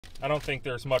I don't think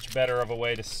there's much better of a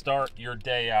way to start your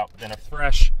day out than a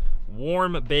fresh,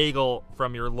 warm bagel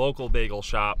from your local bagel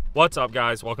shop. What's up,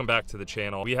 guys? Welcome back to the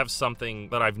channel. We have something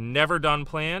that I've never done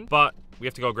planned, but we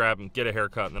have to go grab and get a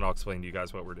haircut, and then I'll explain to you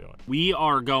guys what we're doing. We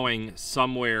are going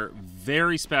somewhere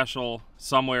very special,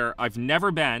 somewhere I've never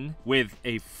been, with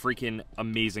a freaking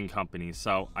amazing company.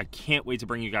 So I can't wait to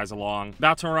bring you guys along.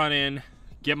 About to run in,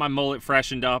 get my mullet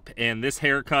freshened up, and this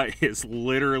haircut is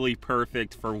literally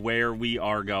perfect for where we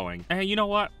are going. And you know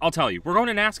what? I'll tell you, we're going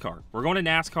to NASCAR. We're going to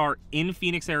NASCAR in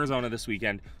Phoenix, Arizona this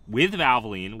weekend with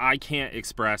Valvoline. I can't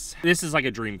express, this is like a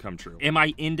dream come true. Am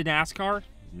I into NASCAR?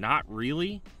 Not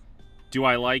really. Do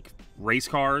I like race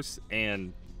cars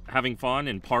and having fun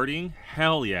and partying?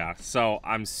 Hell yeah. So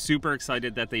I'm super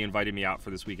excited that they invited me out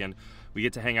for this weekend. We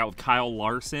get to hang out with Kyle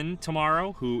Larson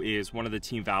tomorrow, who is one of the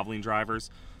Team Valvoline drivers.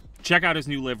 Check out his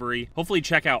new livery. Hopefully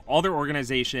check out all their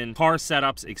organization, car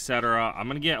setups, etc. I'm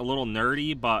gonna get a little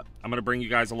nerdy, but I'm gonna bring you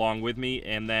guys along with me.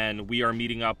 And then we are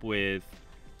meeting up with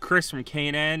Chris from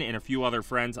K&N and a few other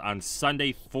friends on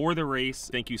Sunday for the race.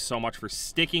 Thank you so much for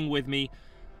sticking with me.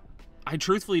 I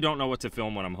truthfully don't know what to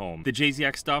film when I'm home. The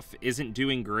JZX stuff isn't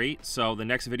doing great, so the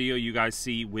next video you guys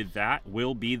see with that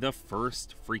will be the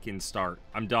first freaking start.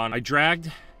 I'm done. I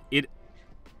dragged it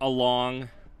along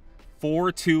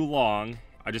for too long.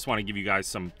 I just want to give you guys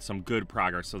some good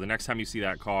progress. So the next time you see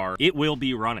that car, it will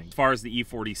be running. As far as the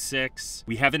E46,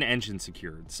 we have an engine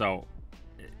secured. So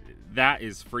that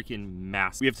is freaking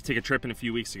massive. We have to take a trip in a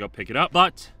few weeks to go pick it up,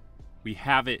 but we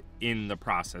have it in the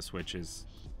process, which is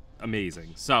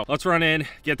amazing. So let's run in,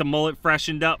 get the mullet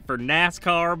freshened up for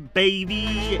NASCAR,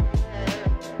 baby.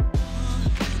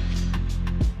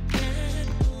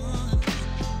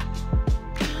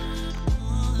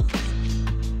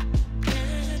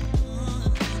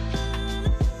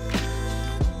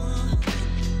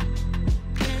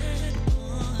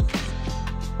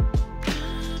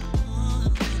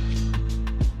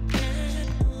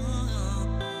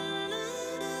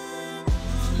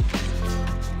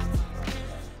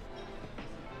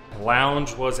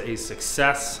 Lounge was a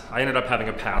success. I ended up having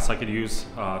a pass I could use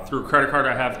through a credit card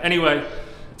I have. Anyway,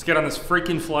 let's get on this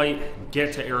freaking flight,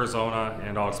 get to Arizona,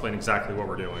 and I'll explain exactly what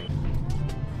we're doing.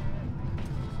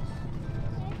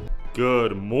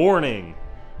 Good morning.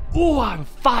 Oh, I'm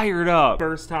fired up.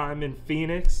 First time in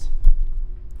Phoenix.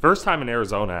 First time in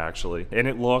Arizona, actually. And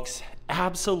it looks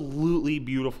absolutely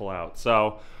beautiful out.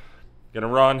 So, gonna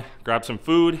run, grab some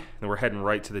food, and we're heading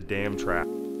right to the damn track.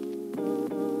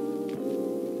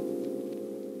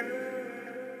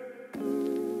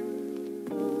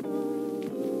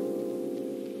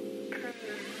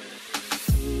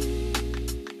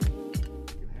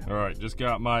 All right, just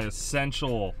got my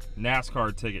essential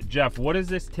NASCAR ticket. Jeff, what is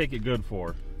this ticket good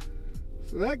for?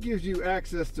 So that gives you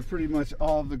access to pretty much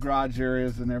all of the garage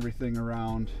areas and everything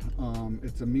around.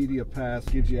 It's a media pass,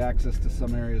 gives you access to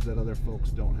some areas that other folks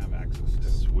don't have access to.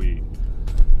 Sweet.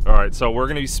 All right, so we're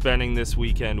gonna be spending this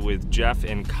weekend with Jeff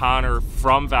and Connor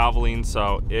from Valvoline,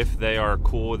 so if they are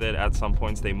cool with it at some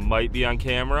points, they might be on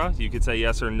camera. You could say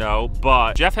yes or no,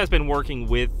 but Jeff has been working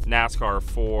with NASCAR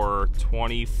for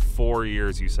 24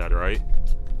 years, you said, right?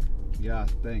 Yeah,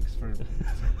 thanks for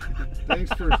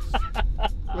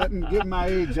getting my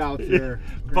age out there.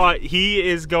 But he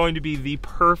is going to be the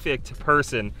perfect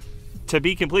person, to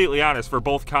be completely honest, for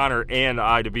both Connor and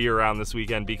I to be around this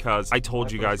weekend, because I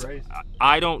told you guys,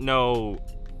 I don't know,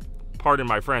 pardon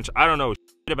my French, I don't know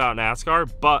shit about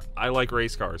NASCAR, but I like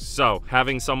race cars. So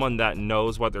having someone that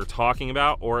knows what they're talking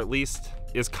about, or at least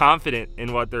is confident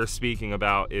in what they're speaking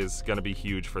about, is gonna be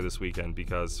huge for this weekend,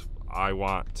 because I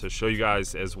want to show you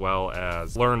guys as well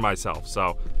as learn myself.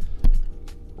 So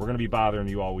we're gonna be bothering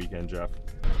you all weekend, Jeff.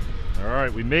 All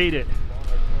right, we made it.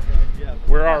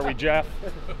 Where are we, Jeff?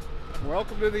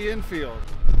 Welcome to the infield.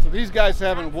 So these guys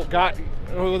haven't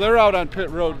well, they're out on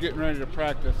pit road getting ready to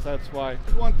practice, that's why.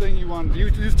 One thing you want,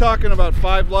 you was talking about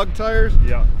 5 lug tires?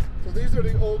 Yeah. So these are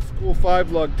the old school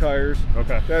 5 lug tires.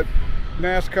 Okay. That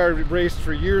NASCAR raced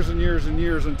for years and years and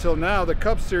years, until now the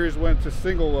Cup Series went to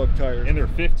single lug tires. And they're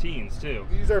 15s too.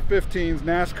 These are 15s,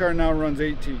 NASCAR now runs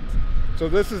 18s. So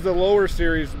this is the lower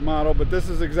series model, but this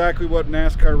is exactly what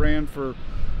NASCAR ran for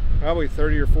probably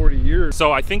 30 or 40 years.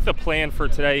 So I think the plan for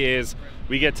today is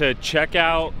we get to check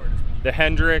out the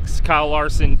Hendricks Kyle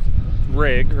Larson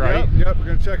rig, right? Yep, we're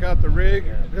gonna check out the rig.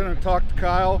 We're gonna talk to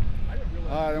Kyle.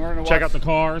 Then we're gonna check out the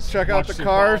cars. Check out the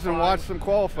cars and watch some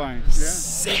qualifying. Yeah.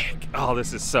 Sick. Oh,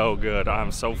 this is so good.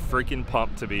 I'm so freaking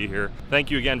pumped to be here.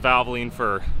 Thank you again, Valvoline,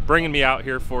 for bringing me out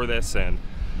here for this, and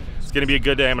it's gonna be a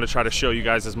good day. I'm gonna try to show you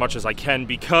guys as much as I can,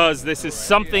 because this is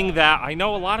something that I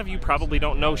know a lot of you probably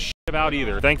don't know shit about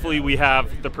either. Thankfully, we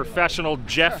have the professional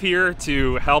Jeff here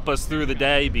to help us through the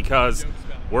day because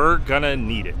we're gonna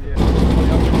need it. There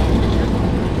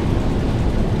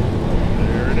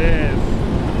it is.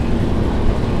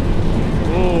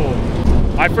 Ooh.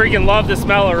 I freaking love the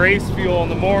smell of race fuel in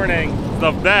the morning. It's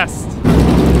the best.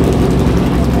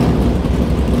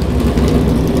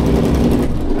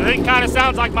 I think kind of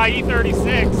sounds like my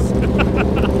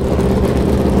E36.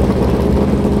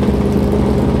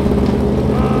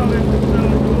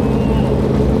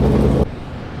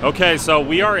 Okay, so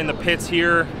we are in the pits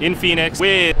here in Phoenix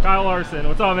with Kyle Larson.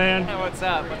 What's up, man? Hey, what's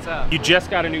up? What's up? You just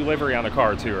got a new livery on the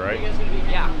car too, right?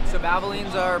 Yeah, so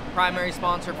Valvoline's our primary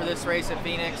sponsor for this race at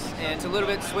Phoenix, and it's a little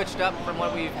bit switched up from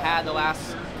what we've had the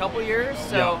last couple years,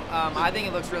 so I think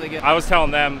it looks really good. I was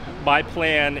telling them my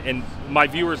plan, and my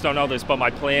viewers don't know this, but my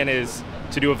plan is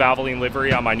to do a Valvoline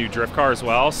livery on my new drift car as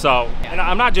well. So, and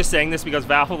I'm not just saying this because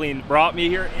Valvoline brought me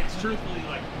here. It's truthfully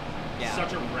like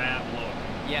such a rad look.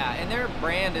 Yeah, and their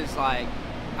brand is like,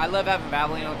 I love having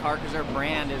Valvoline on the car because their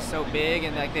brand is so big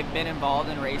and like they've been involved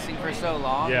in racing for so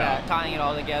long that tying it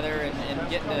all together and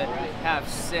getting to have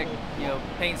sick, you know,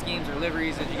 paint schemes or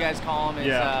liveries as you guys call them is,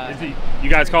 you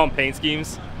guys call them paint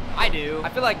schemes? I do. I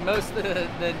feel like most of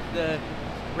the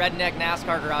redneck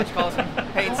NASCAR garage calls them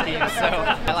paint schemes.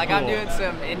 So like I'm doing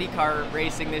some IndyCar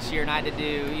racing this year and I had to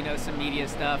do, you know, some media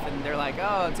stuff and they're like,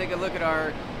 oh, take a look at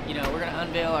our, you know, we're going to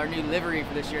unveil our new livery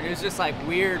for this year. And it was just like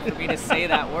weird for me to say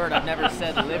that word. I've never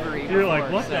said livery before. You're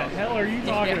like, what the hell are you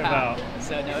talking about?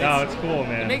 So no, it's cool,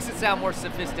 man. It makes it sound more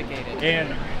sophisticated.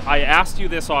 And I asked you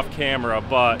this off camera,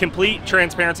 but complete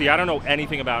transparency, I don't know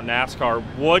anything about NASCAR.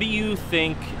 What do you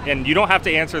think, and you don't have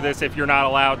to answer this if you're not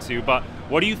allowed to, but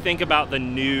what do you think about the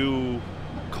new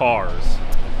cars?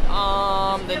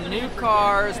 The new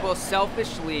cars, well,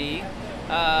 selfishly,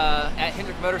 at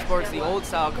Hendrick Motorsports, the old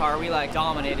style car, we like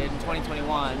dominated in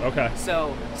 2021. Okay.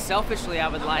 So selfishly, I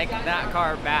would like that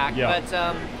car back. Yeah. But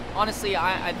honestly,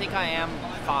 I think I am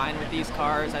fine with these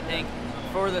cars. I think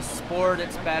for the sport,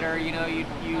 it's better. You know, you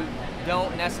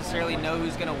don't necessarily know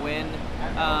who's going to win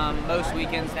most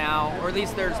weekends now, or at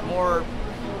least there's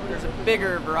a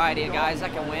bigger variety of guys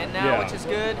that can win now, which is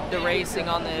good. The racing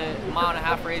on the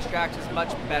mile-and-a-half racetracks is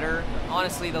much better.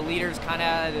 Honestly, the leader's kind of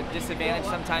at a disadvantage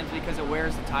sometimes because it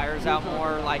wears the tires out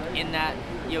more, like in that,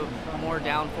 you know, more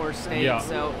downforce state. Yeah.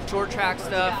 So short track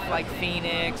stuff like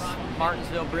Phoenix,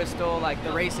 Martinsville, Bristol, like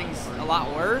the racing's a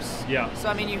lot worse. Yeah. So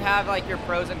I mean, you have like your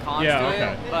pros and cons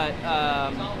to it, but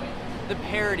the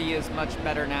parity is much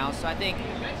better now. So I think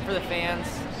for the fans,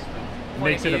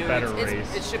 makes it a better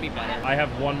race. It should be better. I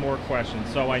have one more question.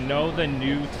 So I know the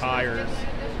new tires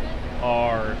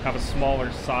have a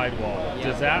smaller sidewall.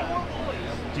 Yeah.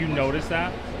 Do you notice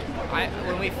that?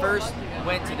 When we first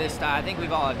went to this style, I think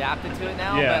we've all adapted to it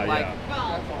now, but like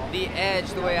the edge,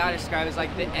 the way I describe it is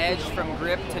like the edge from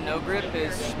grip to no grip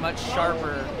is much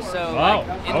sharper. So like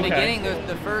in the beginning,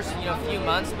 the first few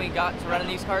months we got to running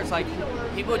these cars, like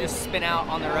people would just spin out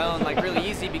on their own like really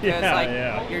easy because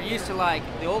you're used to like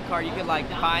the old car, you could like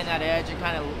find that edge and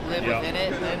kind of live within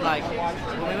it, and then like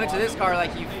when we went to this car,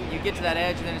 like you get to that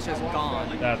edge and then it's just gone.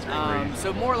 That's great.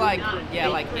 So more like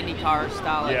like IndyCar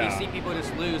style, like you see people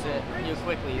just lose it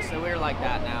quickly. So we're like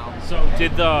that now. So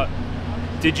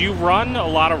did you run a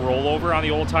lot of rollover on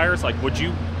the old tires? Like would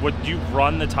you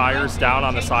run the tires down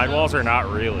on the sidewalls or not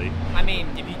really? I mean,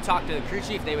 if you talk to the crew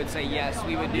chief, they would say yes,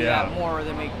 we would do that more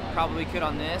than we probably could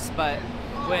on this, but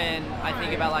when I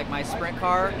think about like my sprint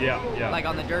car, like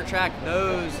on the dirt track,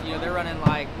 those, they're running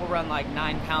like, we'll run like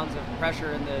 9 pounds of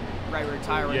pressure in the right rear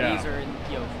tire, where these are in,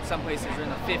 some places are in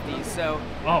the 50s. So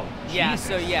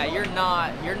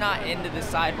you're not into the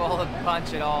sidewall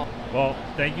punch at all. Well,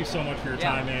 thank you so much for your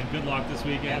time, man. Good luck this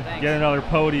weekend. Get another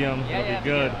podium. It'll be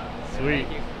good. Sweet.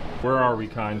 Thank you. Where are we,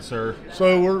 kind sir?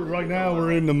 So right now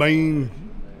we're in the main.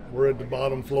 We're at the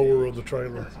bottom floor of the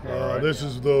trailer. This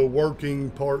is the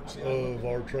working parts of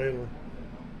our trailer.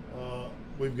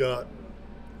 We've got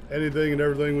anything and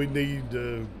everything we need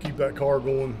to keep that car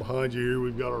going. Behind you here,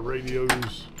 we've got our radios.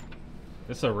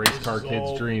 This is a race car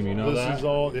kid's dream, you know that? This is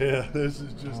all, this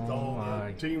is just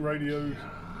all team radios.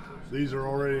 These are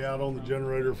already out on the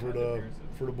generator for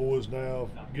the boys now,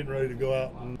 getting ready to go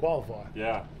out and qualify.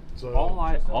 Yeah. So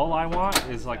all I want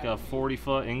is like a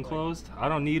 40-foot enclosed. I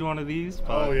don't need one of these.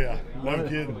 But oh yeah, no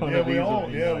kidding.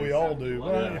 Yeah, we all do.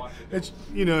 Well, it's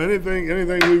anything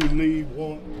we would need,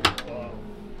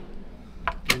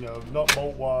 nut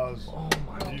bolt wise. Oh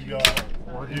my you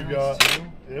got.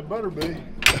 It better be.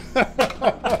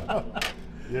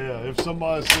 Yeah, if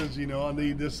somebody says I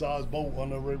need this size bolt, I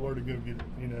know right where to go get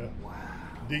it.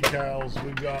 Decals.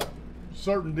 We've got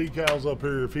certain decals up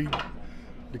here.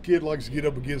 the kid likes to get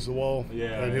up against the wall,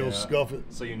 and he'll scuff it.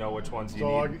 So you know which ones you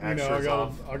so need extras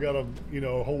of. I got a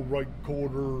whole right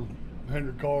quarter,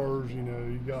 100 cars.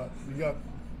 You got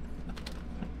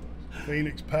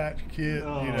Phoenix patch kit.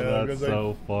 Oh, that's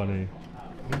so funny.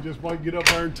 You just might get up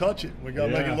there and touch it. We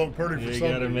gotta make it look pretty for something.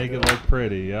 You gotta make it look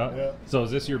pretty, yeah. So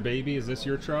is this your baby? Is this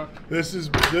your truck? This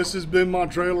has been my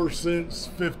trailer since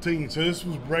 15. So this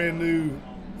was brand new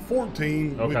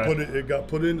 14. Okay. It got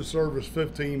put into service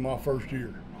 15 my first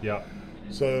year. Yeah.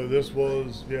 So this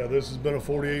has been a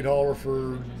 48 hauler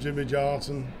for Jimmy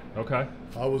Johnson. Okay.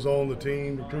 I was on the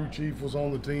team. The crew chief was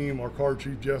on the team. Our car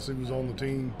chief Jesse was on the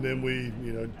team.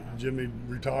 Then Jimmy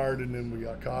retired, and then we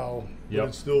got Kyle.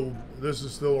 Yep. But this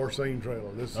is still our same trailer.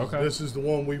 This is the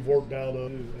one we've worked out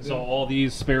of. So all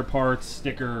these spare parts,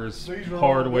 stickers,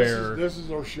 hardware. This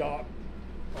is our shop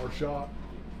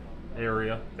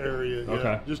area.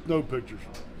 Yeah. Just no pictures.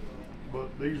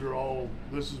 But these are all.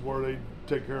 This is where they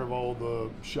take care of all the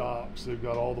shocks. They've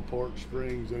got all the parts,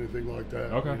 springs, anything like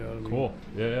that. Okay, cool.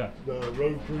 Yeah. The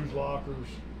road cruise lockers,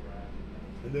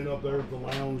 and then up there at the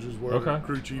lounge is where the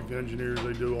crew chief engineers,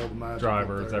 they do all the magic.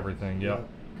 Drivers, everything. Yeah.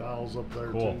 Kyle's up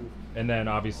there too. And then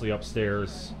obviously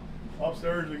upstairs.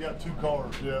 Upstairs we got 2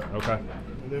 cars. Yeah. Okay.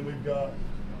 And then we've got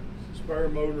spare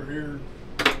motor here.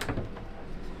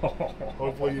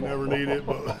 Hopefully you never need it,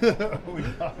 but we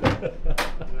got it.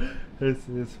 This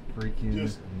is freaking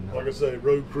just nuts. Like I say,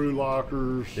 road crew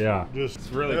lockers. Yeah, just it's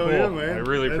really cool. Yeah, man. I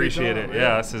really appreciate it.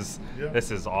 Yeah, this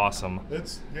is awesome.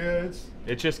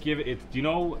 It just give it. Do you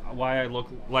know why I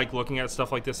like looking at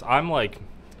stuff like this? I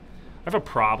have a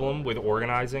problem with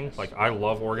organizing. Like I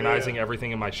love organizing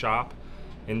everything in my shop.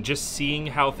 And just seeing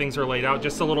how things are laid out,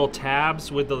 just the little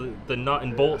tabs with the nut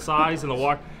and bolt size and the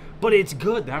wire. But it's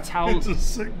good. That's how it's a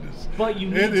sickness. But you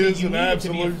need it is an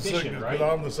absolute to be efficient, sickness. right?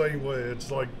 But I'm the same way.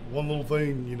 It's like one little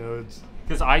thing, It's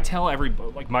because I tell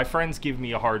everybody, like my friends give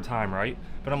me a hard time, right?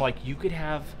 But I'm like, you could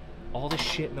have all the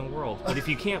shit in the world, but if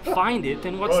you can't find it,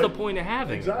 then what's the point of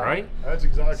having it, right? That's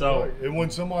exactly right. And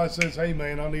when somebody says, "Hey,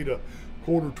 man, I need a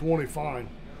quarter 20 fine,"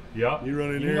 yeah, you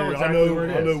run in here. Exactly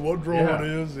I know what drawer it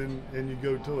is, and you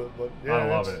go to it. But I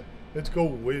love it. It's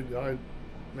cool.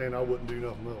 Man, I wouldn't do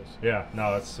nothing else. Yeah,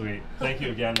 no, that's sweet. Thank you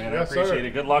again, man. Yes, I appreciate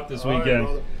it. Good luck this weekend.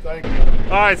 Right, thank you.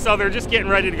 All right, so they're just getting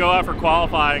ready to go out for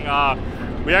qualifying.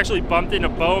 We actually bumped into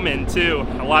Bowman, too.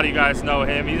 A lot of you guys know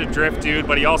him. He's a drift dude,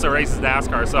 but he also races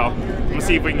NASCAR, so I'm going to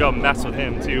see if we can go mess with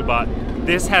him, too. But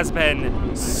this has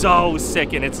been so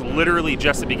sick, and it's literally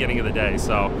just the beginning of the day,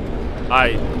 so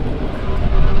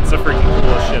it's the freaking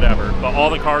coolest shit ever. But all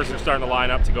the cars are starting to line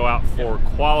up to go out for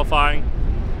qualifying.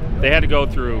 They had to go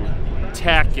through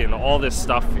tech and all this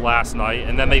stuff last night,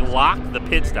 and then they locked the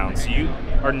pits down, so you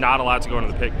are not allowed to go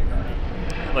into the pit.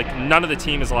 Like none of the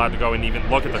team is allowed to go and even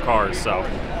look at the cars, so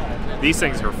these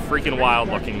things are freaking wild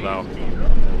looking though.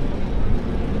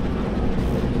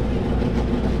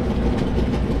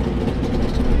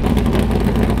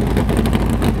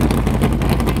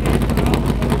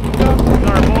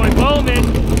 Our boy Bowman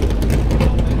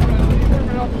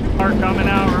are coming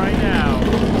out right now.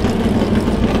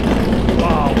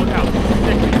 Wow, look how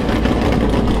sick it is.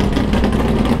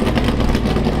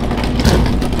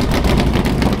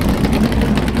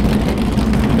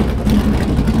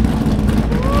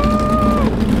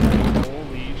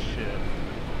 Holy shit.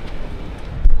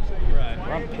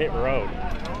 We're on pit road.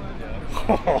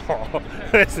 Oh,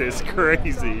 this is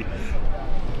crazy.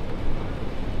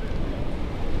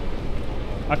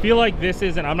 I feel like this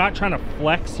isn't, I'm not trying to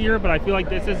flex here, but I feel like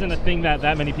this isn't a thing that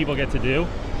many people get to do.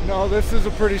 No, this is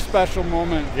a pretty special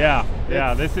moment. Yeah,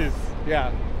 this is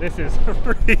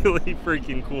really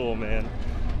freaking cool, man.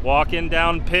 Walking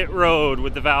down pit road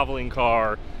with the Valvoline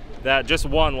car that just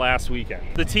won last weekend.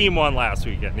 The team won last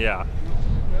weekend, yeah.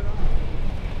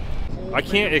 I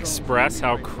can't express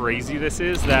how crazy this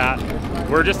is that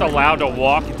we're just allowed to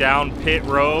walk down pit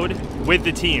road with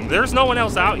the team. There's no one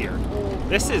else out here.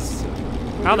 This is,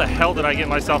 how the hell did I get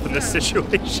myself in this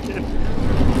situation?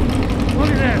 Look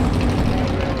at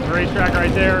this. The racetrack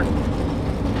right there.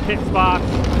 Pit spots.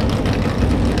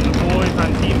 And the boys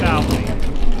on Team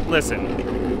Valvoline.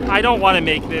 Listen, I don't want to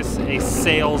make this a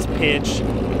sales pitch,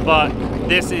 but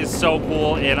this is so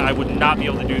cool, and I would not be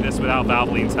able to do this without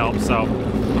Valvoline's help, so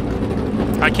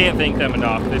I can't thank them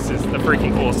enough. This is the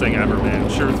freaking coolest thing ever, man.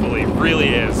 Truthfully, really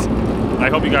is. I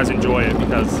hope you guys enjoy it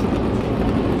because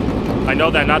I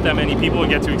know that not that many people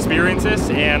get to experience this,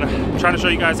 and I'm trying to show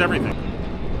you guys everything.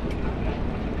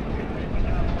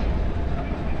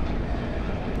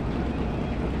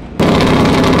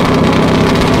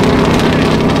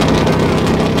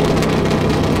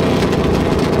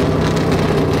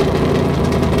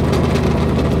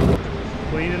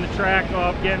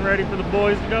 ready for the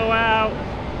boys to go out.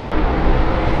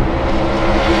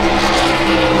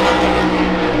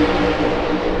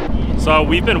 So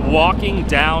we've been walking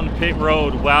down pit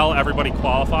road while everybody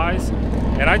qualifies,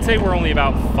 and I'd say we're only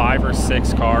about 5 or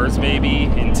 6 cars maybe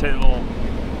until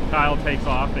Kyle takes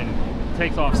off.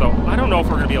 So I don't know if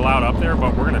we're gonna be allowed up there,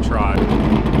 but we're gonna try.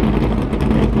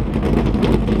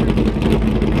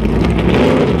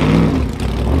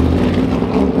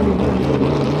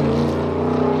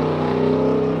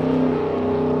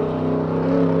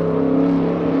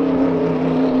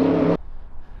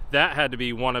 That had to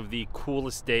be one of the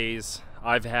coolest days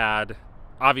I've had.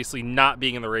 Obviously not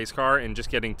being in the race car and just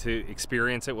getting to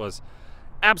experience it was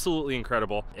absolutely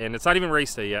incredible. And it's not even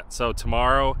race day yet. So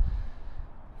tomorrow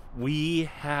we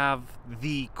have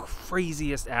the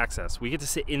craziest access. We get to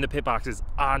sit in the pit boxes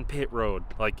on pit road,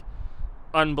 like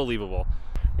unbelievable.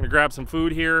 I'm gonna grab some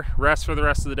food here, rest for the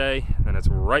rest of the day, and it's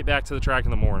right back to the track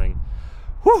in the morning.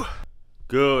 Whew.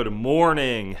 Good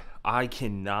morning. I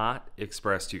cannot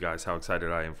express to you guys how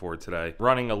excited I am for today.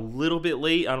 Running a little bit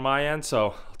late on my end,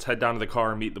 so let's head down to the car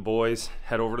and meet the boys.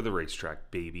 Head over to the racetrack,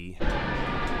 baby.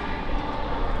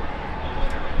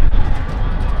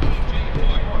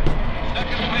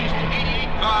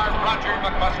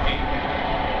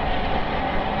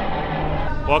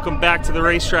 Welcome back to the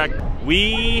racetrack.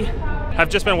 We have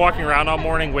just been walking around all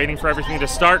morning waiting for everything to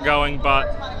start going, but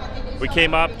we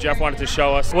came up, Jeff wanted to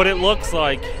show us what it looks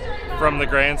like from the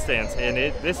grandstands, and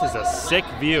this is a sick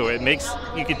view. It makes,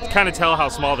 you can kind of tell how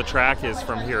small the track is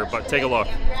from here, but take a look.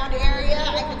 Ground area,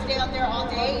 I could stay out there all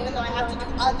day even though I have to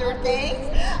do other things.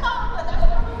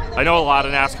 I know a lot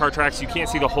of NASCAR tracks, you can't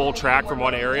see the whole track from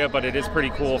one area, but it is pretty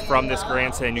cool from this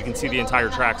grandstand. You can see the entire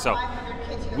track. So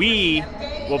we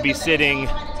will be sitting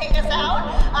Take us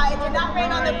out. It did not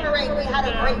rain on the parade. We had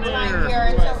a great time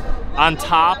here. on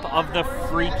top of the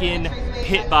freaking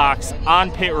pit box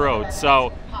on pit road.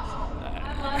 So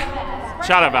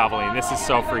shout out Valvoline, this is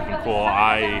so freaking cool.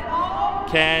 I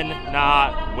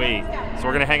cannot wait. So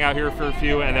we're gonna hang out here for a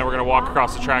few, and then we're gonna walk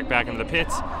across the track back into the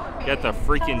pits, get the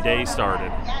freaking day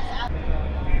started.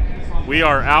 We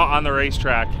are out on the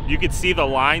racetrack. You can see the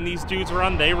line these dudes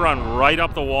run. They run right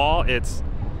up the wall. It's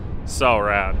so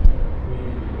rad.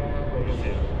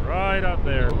 Right up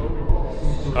there.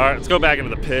 All right, let's go back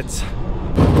into the pits.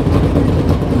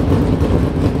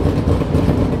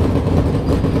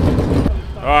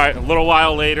 All right, a little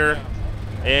while later,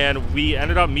 and we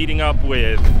ended up meeting up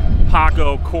with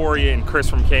Paco, Corey, and Chris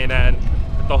from K&N,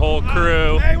 the whole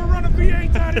crew. Hey, we're running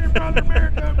V8s out here, brother,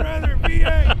 America, brother,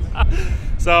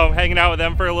 V8s. So I'm hanging out with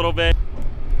them for a little bit.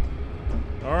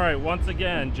 All right, once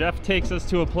again, Jeff takes us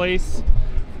to a place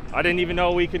I didn't even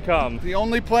know we could come. The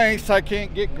only place I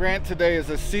can't get Grant today is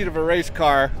a seat of a race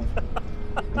car.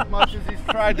 As much as he's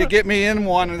tried to get me in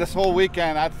one this whole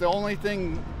weekend, that's the only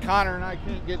thing Connor and I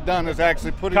can't get done is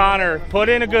actually put Connor, put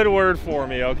in a good word for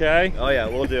me, okay? Oh yeah,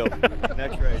 we'll do.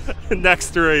 Next race.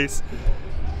 Next race.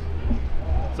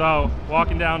 So,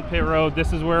 walking down pit road,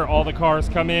 this is where all the cars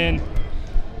come in.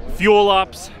 Fuel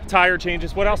ups, tire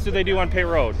changes. What else do they do on pit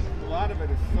road? A lot of it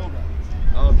is soda.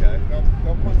 Okay.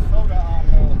 They'll put soda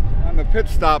on the pit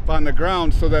stop on the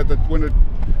ground so that when the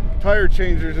tire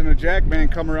changers and the jack man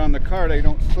come around the car, they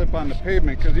don't slip on the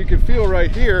pavement, because you can feel right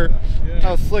here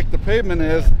how slick the pavement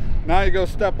is. Now you go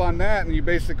step on that and you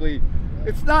basically,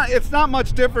 it's not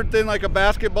much different than like a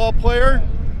basketball player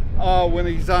when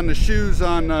he's on the shoes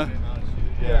on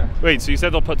Wait, so you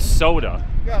said they'll put soda?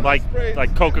 Yeah,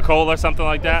 like Coca-Cola or something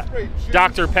like that?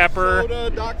 Dr. Pepper?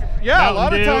 Soda, yeah, a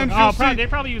lot of times they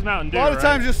probably use Mountain Dew. A lot of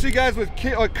times you'll see guys with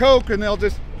Coke and they'll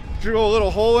just drill a little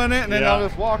hole in it and then they'll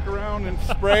just walk around and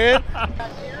spray it.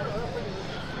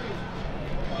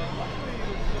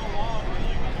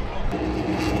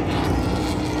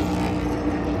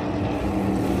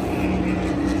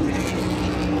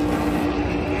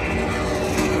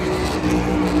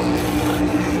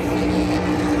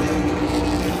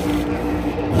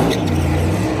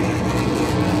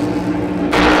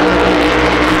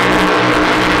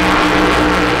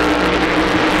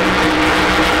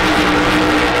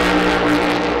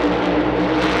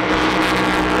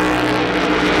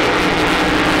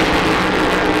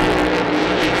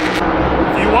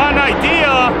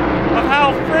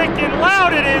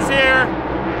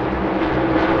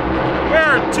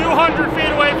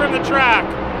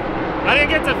 I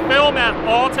didn't get to film at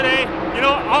all today. You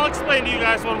know, I'll explain to you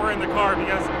guys when we're in the car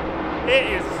because it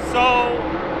is so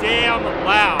damn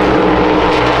loud.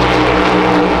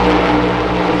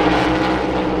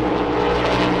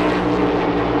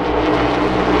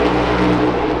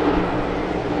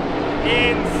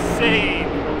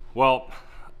 Insane. Well,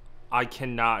 I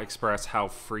cannot express how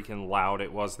freaking loud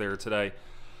it was there today.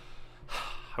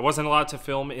 I wasn't allowed to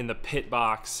film in the pit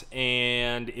box,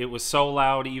 and it was so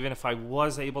loud. Even if I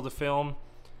was able to film,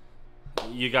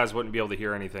 you guys wouldn't be able to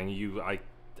hear anything. You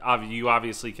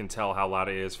obviously can tell how loud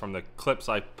it is from the clips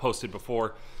I posted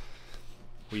before.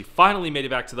 We finally made it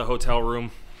back to the hotel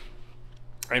room,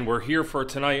 and we're here for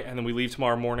tonight, and then we leave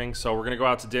tomorrow morning. So we're gonna go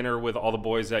out to dinner with all the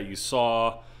boys that you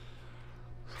saw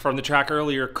from the track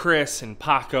earlier, Chris and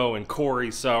Paco and Corey.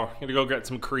 So I'm gonna go get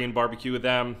some Korean barbecue with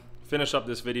them, finish up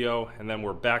this video, and then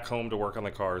we're back home to work on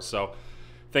the cars. So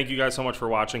thank you guys so much for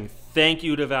watching. Thank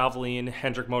you to Valvoline,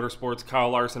 Hendrick Motorsports, Kyle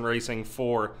Larson Racing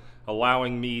for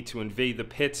allowing me to invade the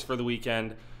pits for the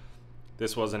weekend.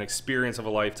 This was an experience of a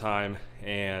lifetime,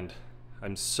 and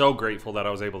I'm so grateful that I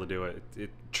was able to do it.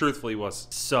 It truthfully was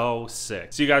so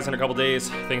sick. See you guys in a couple days.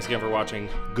 Thanks again for watching.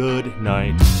 Good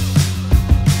night.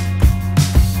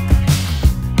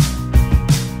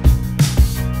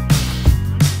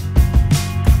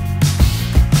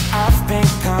 I've been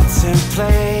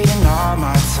contemplating all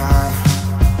my time.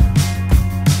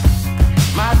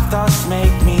 My thoughts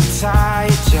make me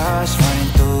tired, just running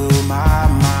through my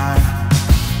mind.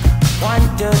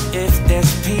 Wonder if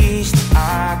there's peace that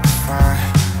I could find,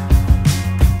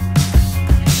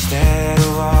 instead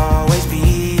of always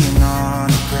being on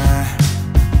the grind.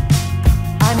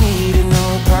 I need a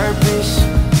new purpose,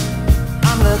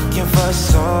 I'm looking for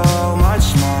so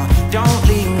much more. Don't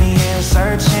leave me here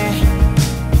searching,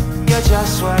 you're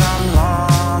just what I'm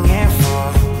longing for.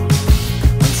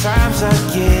 When times are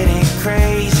getting